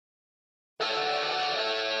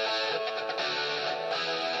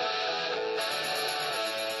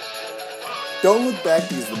Don't look back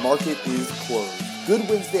because the market is closed. Good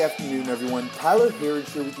Wednesday afternoon, everyone. Tyler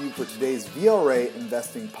Herriage here with you for today's VRA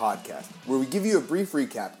Investing Podcast, where we give you a brief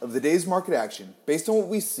recap of the day's market action based on what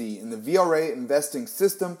we see in the VRA investing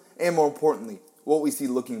system and, more importantly, what we see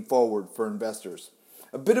looking forward for investors.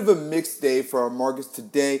 A bit of a mixed day for our markets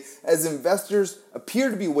today as investors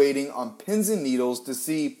appear to be waiting on pins and needles to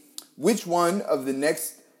see which one of the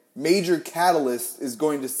next major catalysts is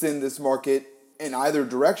going to send this market in either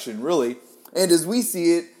direction, really. And as we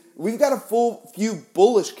see it, we've got a full few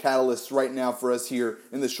bullish catalysts right now for us here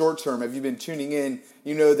in the short term. If you've been tuning in,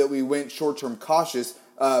 you know that we went short-term cautious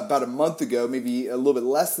about a month ago, maybe a little bit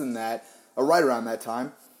less than that, right around that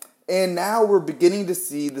time. And now we're beginning to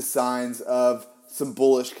see the signs of some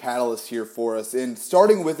bullish catalysts here for us. And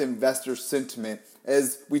starting with investor sentiment,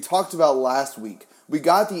 as we talked about last week, we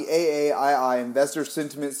got the AAII Investor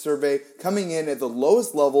Sentiment Survey coming in at the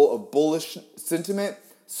lowest level of bullish sentiment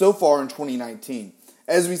so far in 2019.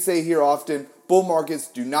 As we say here often, bull markets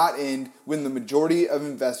do not end when the majority of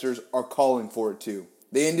investors are calling for it to.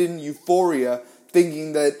 They end in euphoria,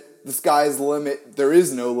 thinking that the sky's the limit. There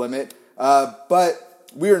is no limit, but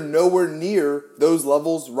we are nowhere near those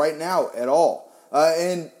levels right now at all.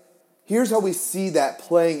 And here's how we see that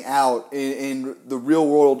playing out in the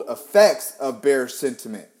real-world effects of bearish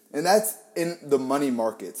sentiment, and that's in the money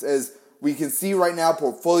markets. As we can see right now,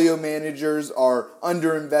 portfolio managers are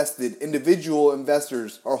underinvested. Individual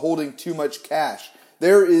investors are holding too much cash.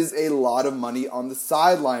 There is a lot of money on the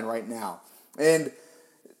sideline right now. And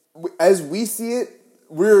as we see it,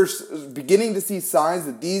 we're beginning to see signs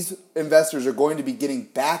that these investors are going to be getting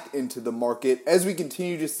back into the market. As we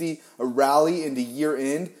continue to see a rally into year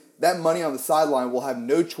end, that money on the sideline will have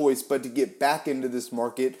no choice but to get back into this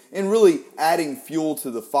market and really adding fuel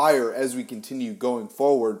to the fire as we continue going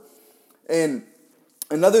forward. And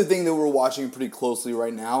another thing that we're watching pretty closely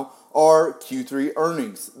right now are Q3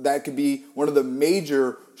 earnings. That could be one of the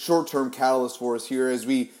major short-term catalysts for us here as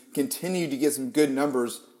we continue to get some good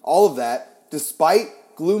numbers. All of that despite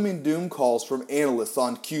gloom and doom calls from analysts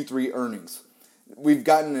on Q3 earnings. We've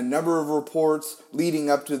gotten a number of reports leading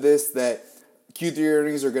up to this that Q3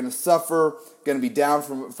 earnings are going to suffer, going to be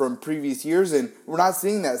down from previous years, and we're not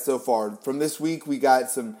seeing that so far. From this week, we got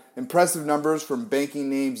some impressive numbers from banking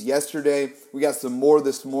names yesterday. We got some more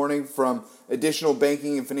this morning from additional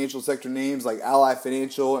banking and financial sector names like Ally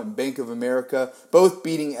Financial and Bank of America, both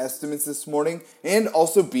beating estimates this morning and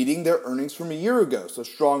also beating their earnings from a year ago. So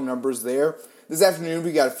strong numbers there. This afternoon,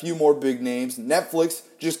 we got a few more big names. Netflix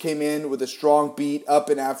just came in with a strong beat up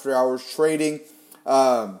in after-hours trading.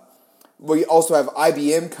 We also have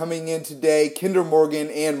IBM coming in today, Kinder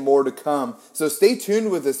Morgan, and more to come. So stay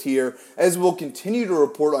tuned with us here as we'll continue to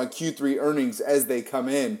report on Q3 earnings as they come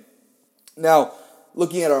in. Now,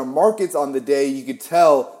 looking at our markets on the day, you could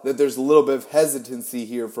tell that there's a little bit of hesitancy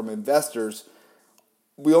here from investors.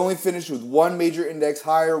 We only finished with one major index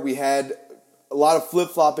higher. We had a lot of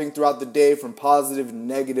flip-flopping throughout the day from positive to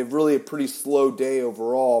negative, really a pretty slow day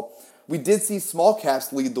overall. We did see small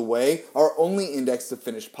caps lead the way, our only index to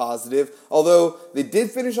finish positive, although they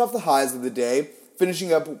did finish off the highs of the day,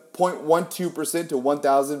 finishing up 0.12% to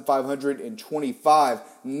 1,525,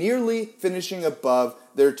 nearly finishing above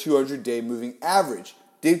their 200-day moving average.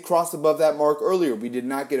 Did cross above that mark earlier. We did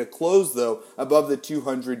not get a close, though, above the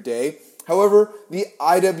 200-day. However, the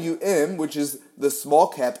IWM, which is the small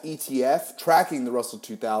cap ETF tracking the Russell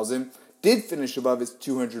 2000, did finish above its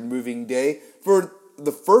 200 moving day for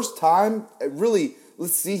the first time, really,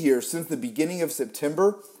 let's see here, since the beginning of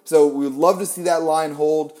September. So we would love to see that line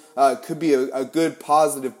hold. Could be a good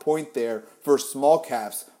positive point there for small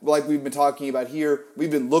caps. Like we've been talking about here, we've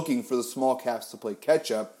been looking for the small caps to play catch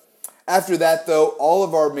up. After that, though, all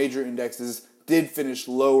of our major indexes did finish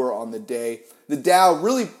lower on the day. The Dow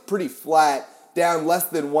really pretty flat, down less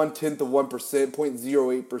than 0.1%,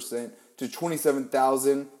 0.08% to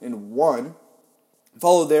 27,001.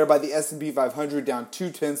 Followed there by the S&P 500 down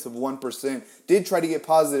 0.2%. Did try to get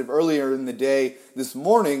positive earlier in the day this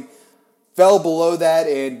morning. Fell below that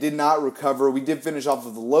and did not recover. We did finish off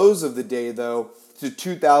of the lows of the day, though, to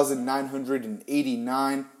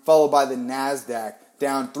 2,989. Followed by the NASDAQ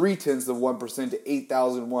down 0.3% to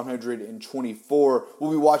 8,124.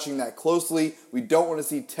 We'll be watching that closely. We don't want to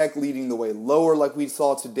see tech leading the way lower like we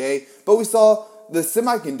saw today. But we saw the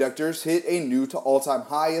semiconductors hit a new to all-time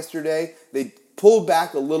high yesterday. They pulled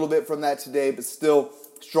back a little bit from that today, but still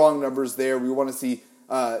strong numbers there. We want to see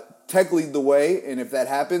tech lead the way, and if that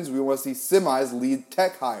happens, we want to see semis lead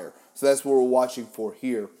tech higher. So that's what we're watching for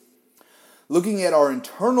here. Looking at our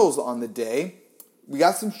internals on the day, we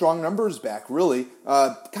got some strong numbers back, really.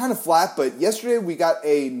 Kind of flat, but yesterday we got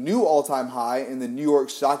a new all-time high in the New York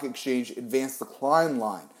Stock Exchange advanced decline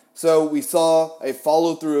line. So we saw a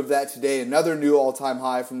follow-through of that today, another new all-time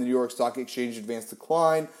high from the New York Stock Exchange advanced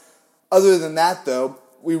decline. Other than that, though,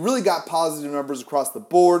 we really got positive numbers across the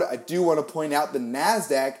board. I do want to point out the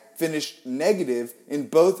NASDAQ finished negative in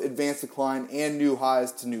both advanced decline and new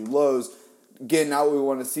highs to new lows. Again, not what we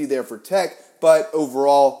want to see there for tech, but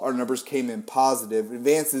overall, our numbers came in positive.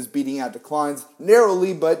 Advances beating out declines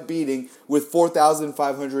narrowly, but beating, with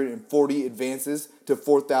 4,540 advances to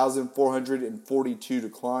 4,442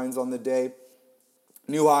 declines on the day.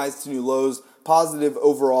 New highs to new lows, positive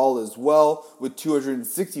overall as well, with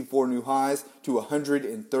 264 new highs to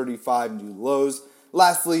 135 new lows.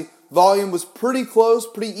 Lastly, volume was pretty close,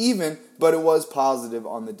 pretty even, but it was positive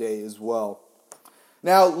on the day as well.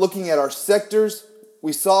 Now, looking at our sectors,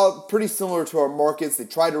 we saw pretty similar to our markets. They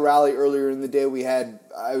tried to rally earlier in the day.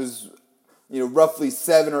 Roughly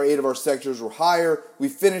 7 or 8 of our sectors were higher. We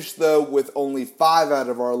finished, though, with only 5 out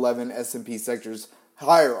of our 11 S&P sectors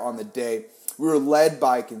higher on the day. We were led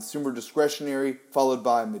by consumer discretionary, followed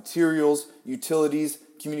by materials, utilities,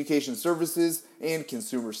 communication services, and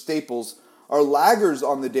consumer staples. Our laggers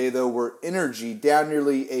on the day, though, were energy, down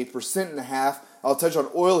nearly 1.5%. I'll touch on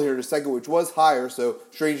oil here in a second, which was higher, so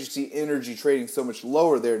strange to see energy trading so much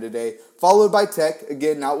lower there today. Followed by tech,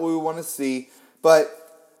 again, not what we want to see, but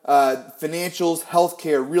financials,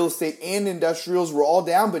 healthcare, real estate, and industrials were all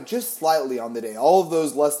down, but just slightly on the day. All of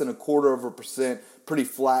those less than 0.25%, pretty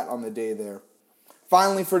flat on the day there.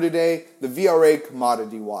 Finally for today, the VRA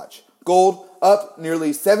Commodity Watch. Gold up nearly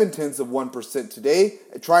 0.7% today,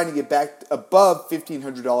 trying to get back above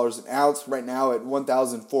 $1,500 an ounce, right now at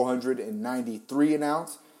 $1,493 an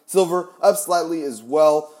ounce. Silver up slightly as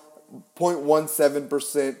well,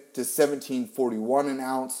 0.17% to $1,741 an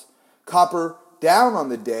ounce. Copper down on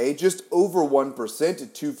the day, just over 1% to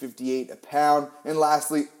 $2.58 a pound. And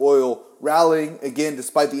lastly, oil rallying again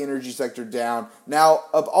despite the energy sector down. Now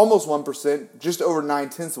up almost 1%, just over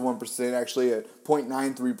 0.9%, actually at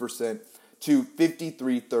 0.93% to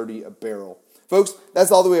 $53.30 a barrel. Folks,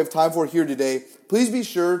 that's all that we have time for here today. Please be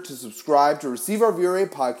sure to subscribe to receive our VRA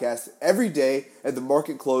podcast every day at the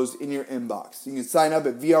market close in your inbox. You can sign up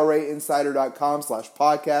at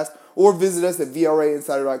VRAinsider.com/podcast or visit us at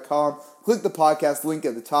VRAinsider.com. Click the podcast link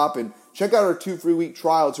at the top and check out our 2 free week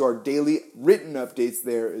trial to our daily written updates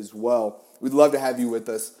there as well. We'd love to have you with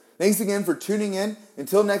us. Thanks again for tuning in.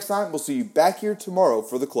 Until next time, we'll see you back here tomorrow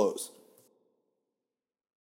for the close.